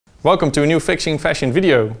Welcome to a new Fixing Fashion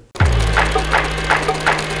video.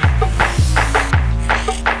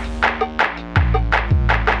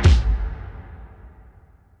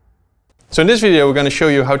 So in this video we're going to show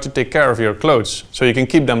you how to take care of your clothes so you can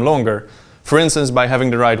keep them longer. For instance, by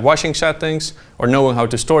having the right washing settings, or knowing how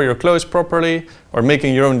to store your clothes properly, or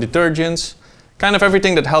making your own detergents. Kind of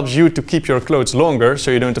everything that helps you to keep your clothes longer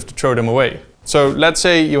so you don't have to throw them away. So let's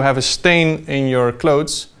say you have a stain in your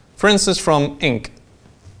clothes, for instance from ink.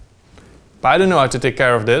 But I don't know how to take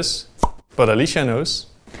care of this, but Alicia knows.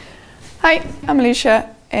 Hi, I'm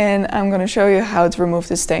Alicia and I'm going to show you how to remove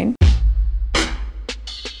the stain.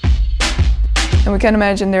 And we can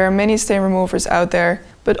imagine there are many stain removers out there,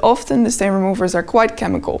 but often the stain removers are quite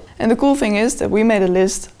chemical. And the cool thing is that we made a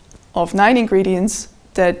list of 9 ingredients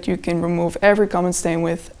that you can remove every common stain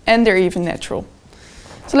with, and they're even natural.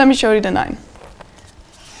 So let me show you the 9.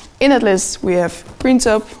 In that list we have green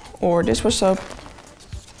soap or dishwash soap,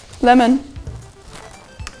 lemon,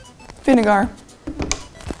 vinegar,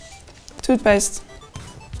 toothpaste,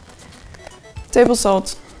 table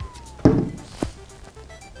salt,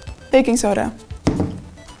 baking soda,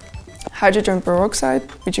 hydrogen peroxide,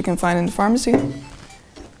 which you can find in the pharmacy,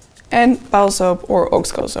 and bowel soap or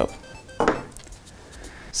oxco soap.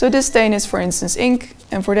 So this stain is for instance ink,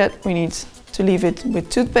 and for that we need to leave it with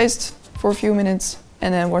toothpaste for a few minutes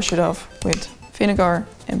and then wash it off with vinegar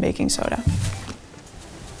and baking soda.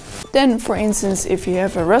 Then, for instance, if you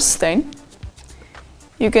have a rust stain,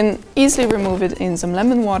 you can easily remove it in some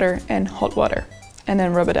lemon water and hot water and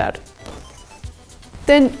then rub it out.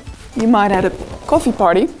 Then you might have a coffee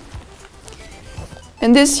party,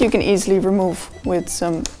 and this you can easily remove with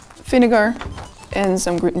some vinegar and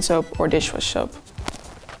some green soap or dishwash soap,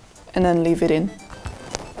 and then leave it in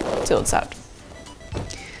till it's out.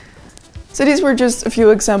 So these were just a few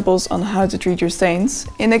examples on how to treat your stains.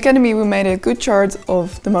 In the Academy we made a good chart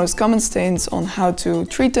of the most common stains on how to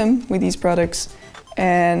treat them with these products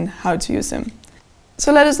and how to use them.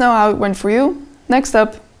 So let us know how it went for you. Next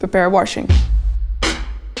up, prepare washing.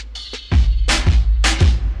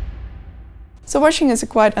 So washing is a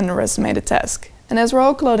quite underestimated task, and as we're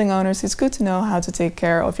all clothing owners, it's good to know how to take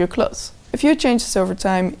care of your clothes. A few changes over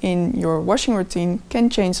time in your washing routine can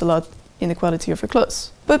change a lot in the quality of your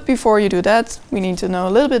clothes. But before you do that, we need to know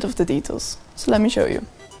a little bit of the details. So let me show you.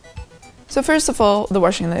 So first of all, the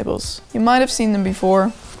washing labels. You might have seen them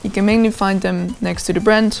before. You can mainly find them next to the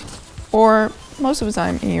brand, or most of the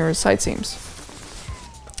time in your side seams.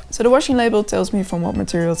 So the washing label tells me from what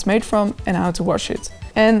material it's made from and how to wash it.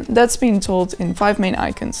 And that's being told in 5 main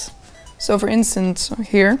icons. So for instance,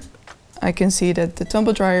 here I can see that the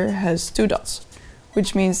tumble dryer has 2 dots,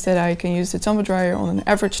 which means that I can use the tumble dryer on an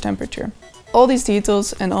average temperature. All these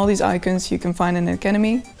details and all these icons you can find in the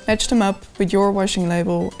Academy, match them up with your washing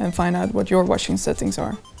label and find out what your washing settings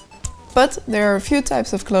are. But there are a few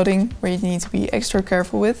types of clothing where you need to be extra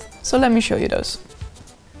careful with, so let me show you those.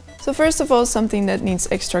 So first of all, something that needs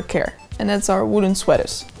extra care, and that's our woolen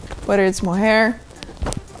sweaters. Whether it's mohair,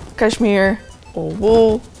 cashmere or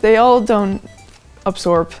wool, they all don't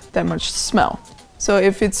absorb that much smell. So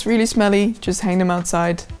if it's really smelly, just hang them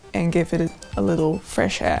outside and give it a little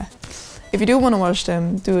fresh air. If you do want to wash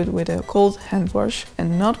them, do it with a cold hand wash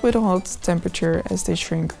and not with a hot temperature, as they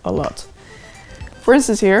shrink a lot. For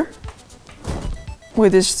instance here,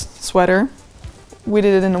 with this sweater, we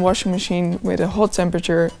did it in the washing machine with a hot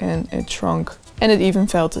temperature and it shrunk and it even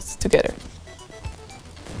felted together.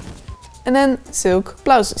 And then silk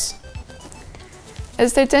blouses.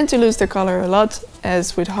 As they tend to lose their color a lot,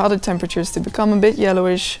 as with hotter temperatures they become a bit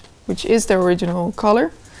yellowish, which is their original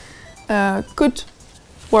color, good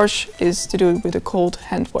wash is to do it with a cold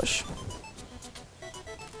hand wash.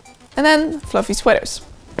 And then fluffy sweaters.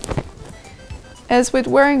 As with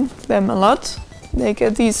wearing them a lot, they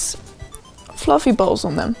get these fluffy balls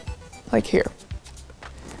on them, like here.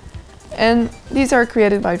 And these are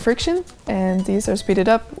created by friction, and these are speeded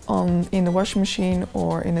up in the washing machine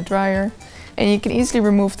or in the dryer. And you can easily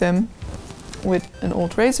remove them with an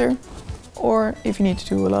old razor, or if you need to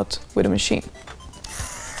do a lot, with a machine.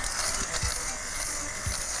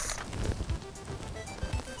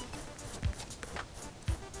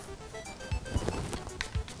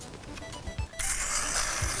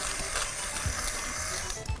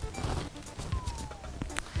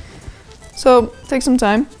 So take some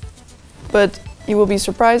time, but you will be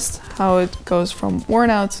surprised how it goes from worn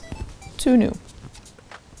out to new.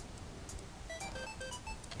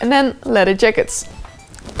 And then leather jackets.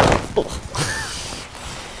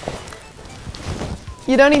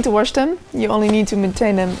 You don't need to wash them, you only need to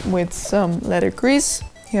maintain them with some leather grease.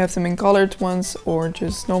 You have them in colored ones or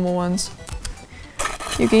just normal ones.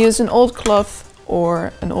 You can use an old cloth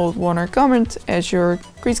or an old worn garment as your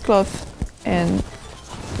grease cloth, and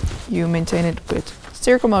you maintain it with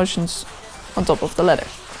circle motions on top of the leather.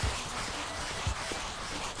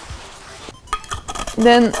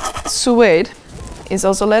 Then suede is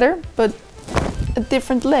also leather, but a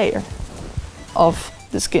different layer of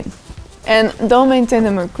the skin. And don't maintain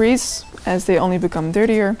them with grease, as they only become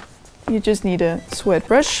dirtier. You just need a suede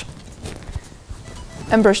brush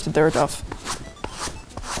and brush the dirt off.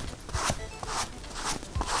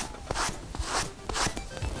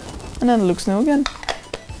 And then it looks new again.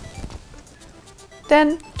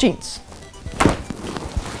 Then jeans.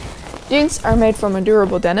 Jeans are made from a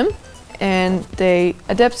durable denim and they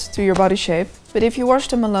adapt to your body shape, but if you wash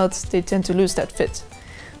them a lot, they tend to lose that fit.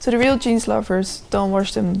 So the real jeans lovers don't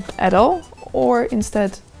wash them at all, or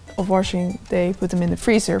instead of washing, they put them in the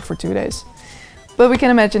freezer for 2 days. But we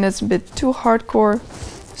can imagine it's a bit too hardcore,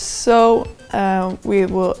 so we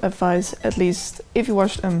will advise, at least if you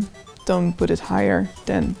wash them, don't put it higher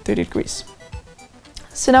than 30 degrees.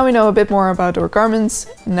 So now we know a bit more about our garments.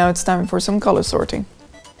 Now it's time for some color sorting.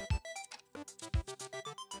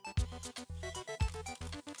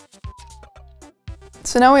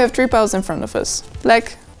 So now we have 3 piles in front of us: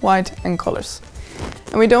 black, white and colors.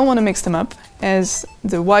 And we don't want to mix them up, as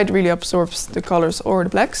the white really absorbs the colors or the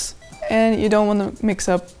blacks, and you don't want to mix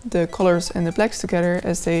up the colors and the blacks together,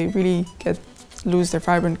 as they really lose their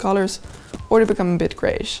vibrant colors or they become a bit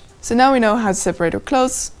grayish. So now we know how to separate our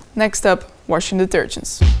clothes. Next up, washing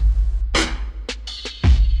detergents.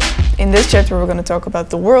 In this chapter we're going to talk about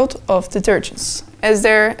the world of detergents,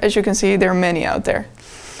 as you can see, there are many out there.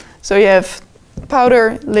 So you have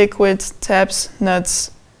powder, liquid, tabs,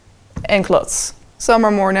 nuts and cloths. Some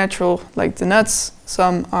are more natural, like the nuts,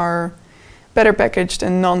 some are better packaged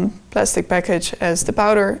and non-plastic packaged as the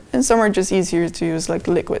powder, and some are just easier to use, like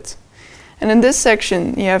the liquid. And in this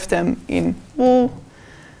section you have them in wool,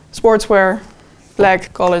 sportswear,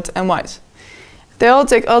 black, colored and white. They all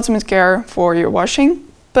take ultimate care for your washing,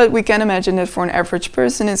 but we can imagine that for an average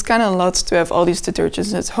person it's kind of a lot to have all these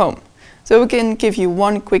detergents at home. So we can give you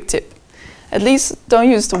one quick tip. At least don't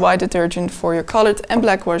use the white detergent for your colored and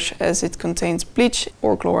black wash, as it contains bleach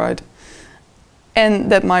or chloride,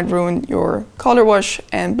 and that might ruin your color wash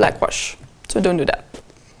and black wash. So don't do that.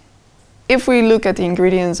 If we look at the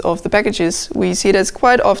ingredients of the packages, we see that it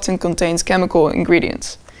quite often contains chemical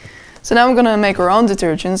ingredients. So now we're going to make our own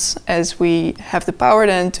detergents, as we have the power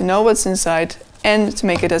then to know what's inside and to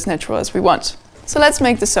make it as natural as we want. So let's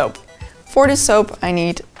make the soap. For this soap I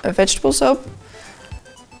need a vegetable soap,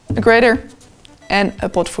 a grater and a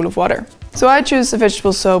pot full of water. So I choose a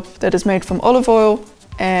vegetable soap that is made from olive oil,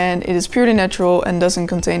 and it is purely natural and doesn't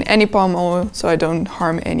contain any palm oil, so I don't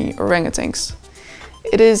harm any orangutans.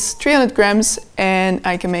 It is 300 grams and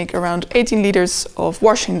I can make around 18 liters of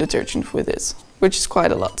washing detergent with it, which is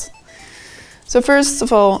quite a lot. So first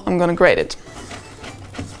of all, I'm gonna grate it.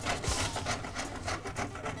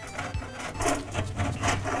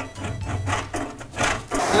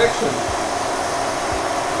 Action!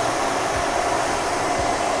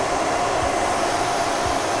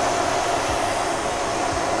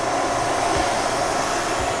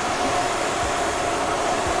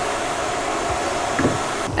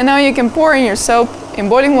 And now you can pour in your soap in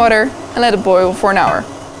boiling water and let it boil for an hour.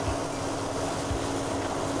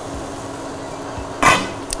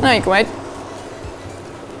 Now you can wait.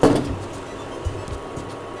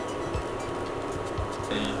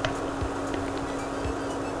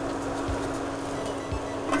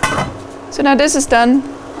 So now this is done,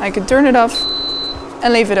 I can turn it off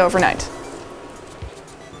and leave it overnight.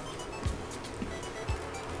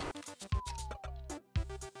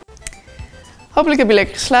 Hopelijk heb je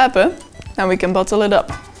lekker geslapen. Now we can bottle it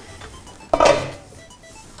up.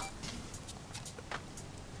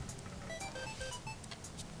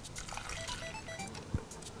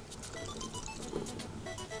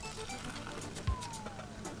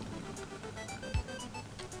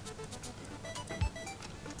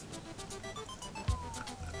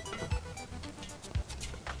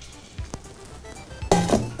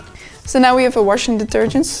 So now we have a washing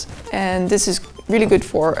detergents, and this is really good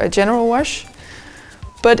for a general wash.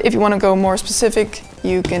 But if you want to go more specific,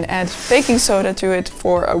 you can add baking soda to it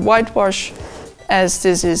for a white wash, as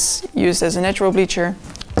this is used as a natural bleacher,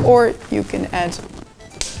 or you can add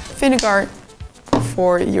vinegar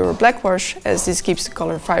for your black wash, as this keeps the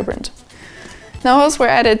color vibrant. Now whilst we're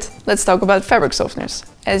at it, let's talk about fabric softeners,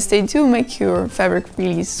 as they do make your fabric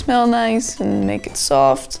really smell nice and make it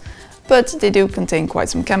soft, but they do contain quite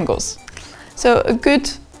some chemicals. So a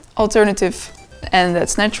good alternative, and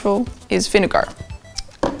that's natural, is vinegar.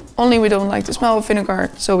 Only we don't like the smell of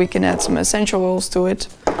vinegar, so we can add some essential oils to it,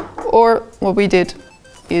 or what we did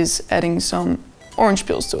is adding some orange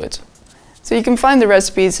peels to it. So you can find the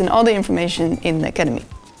recipes and all the information in the Academy.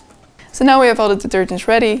 So now we have all the detergents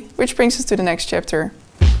ready, which brings us to the next chapter,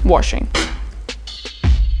 washing.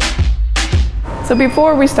 So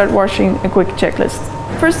before we start washing, a quick checklist.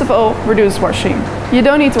 First of all, reduce washing. You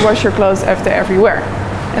don't need to wash your clothes after every wear.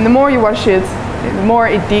 And the more you wash it, the more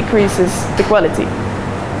it decreases the quality.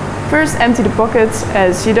 First, empty the pockets,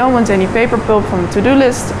 as you don't want any paper pulp from the to-do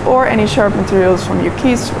list or any sharp materials from your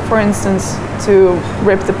keys, for instance, to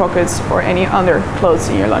rip the pockets or any other clothes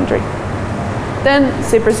in your laundry. Then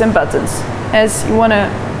zippers and buttons, as you want to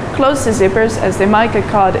close the zippers as they might get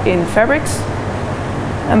caught in fabrics.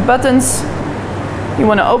 And buttons, you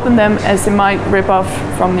want to open them as they might rip off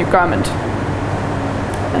from your garment.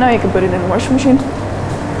 And now you can put it in the washing machine.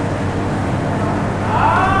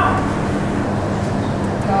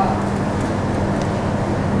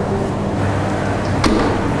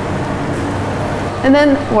 And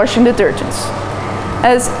then washing detergents.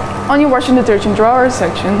 As on your washing detergent drawer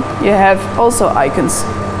section, you have also icons.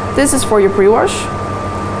 This is for your pre-wash,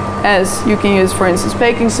 as you can use, for instance,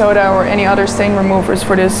 baking soda or any other stain removers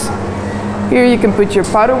for this. Here you can put your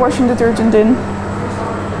powder washing detergent in.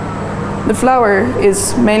 The flour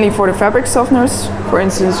is mainly for the fabric softeners. For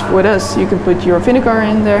instance, with us, you can put your vinegar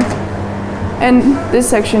in there. And this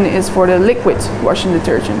section is for the liquid washing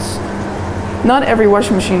detergents. Not every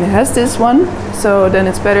washing machine has this one, so then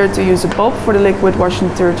it's better to use a bulb for the liquid washing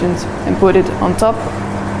detergent and put it on top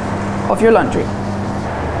of your laundry.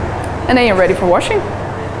 And then you're ready for washing.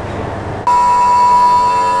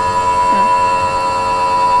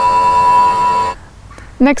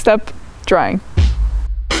 Next up, drying.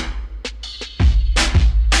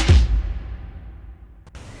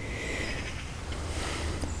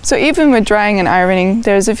 So even with drying and ironing,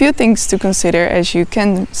 there's a few things to consider, as you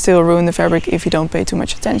can still ruin the fabric if you don't pay too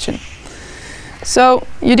much attention. So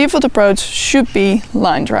your default approach should be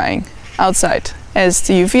line drying outside, as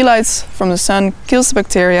the UV lights from the sun kills the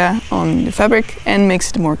bacteria on the fabric and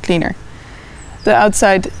makes it more cleaner. The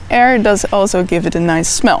outside air does also give it a nice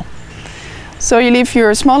smell. So you leave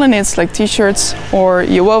your smaller knits like t-shirts or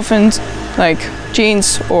your woven like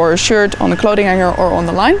jeans or shirt on the clothing hanger or on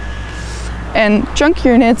the line. And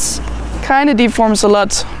chunkier knits kind of deforms a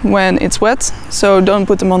lot when it's wet, so don't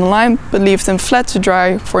put them on the line, but leave them flat to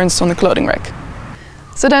dry, for instance on the clothing rack.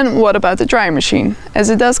 So then what about the drying machine? As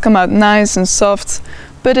it does come out nice and soft,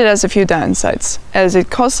 but it has a few downsides, as it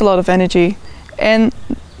costs a lot of energy and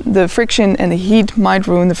the friction and the heat might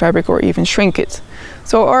ruin the fabric or even shrink it.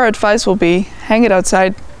 So our advice will be hang it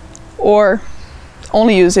outside or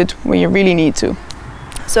only use it when you really need to.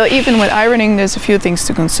 So even with ironing, there's a few things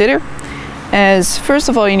to consider. As first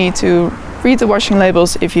of all, you need to read the washing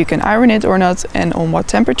labels if you can iron it or not and on what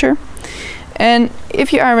temperature. And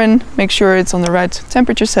if you iron, make sure it's on the right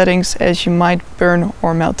temperature settings, as you might burn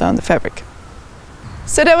or melt down the fabric.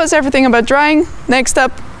 So that was everything about drying. Next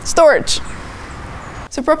up, storage.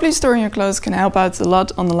 So properly storing your clothes can help out a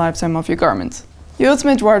lot on the lifetime of your garment. The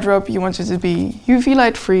ultimate wardrobe, you want it to be UV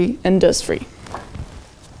light free and dust free.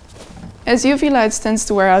 As UV lights tends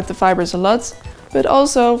to wear out the fibers a lot, but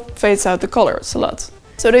also fades out the colors a lot.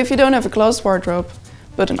 So that if you don't have a closed wardrobe,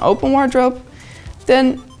 but an open wardrobe,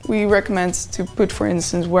 then we recommend to put, for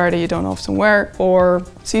instance, wear that you don't often wear or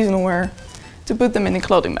seasonal wear, to put them in a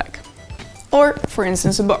clothing bag. Or, for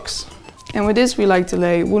instance, a box. And with this we like to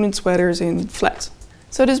lay woolen sweaters in flat.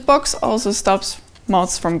 So this box also stops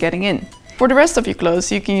moths from getting in. For the rest of your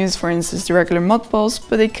clothes you can use, for instance, the regular mothballs,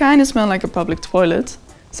 but they kind of smell like a public toilet.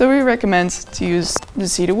 So we recommend to use the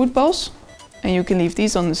cedar wood balls. And you can leave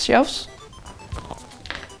these on the shelves.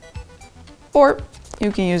 Or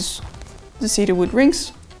you can use the cedar wood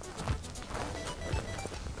rings.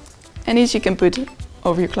 And these you can put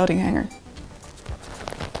over your clothing hanger.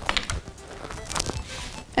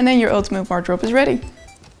 And then your ultimate wardrobe is ready.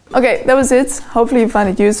 Okay, that was it. Hopefully you find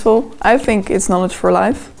it useful. I think it's knowledge for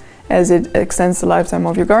life, as it extends the lifetime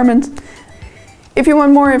of your garment. If you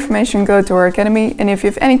want more information, go to our academy, and if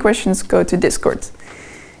you have any questions, go to Discord.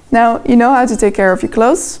 Now, you know how to take care of your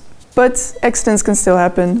clothes, but accidents can still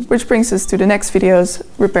happen, which brings us to the next videos,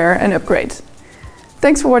 repair and upgrade.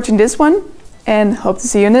 Thanks for watching this one, and hope to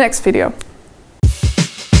see you in the next video.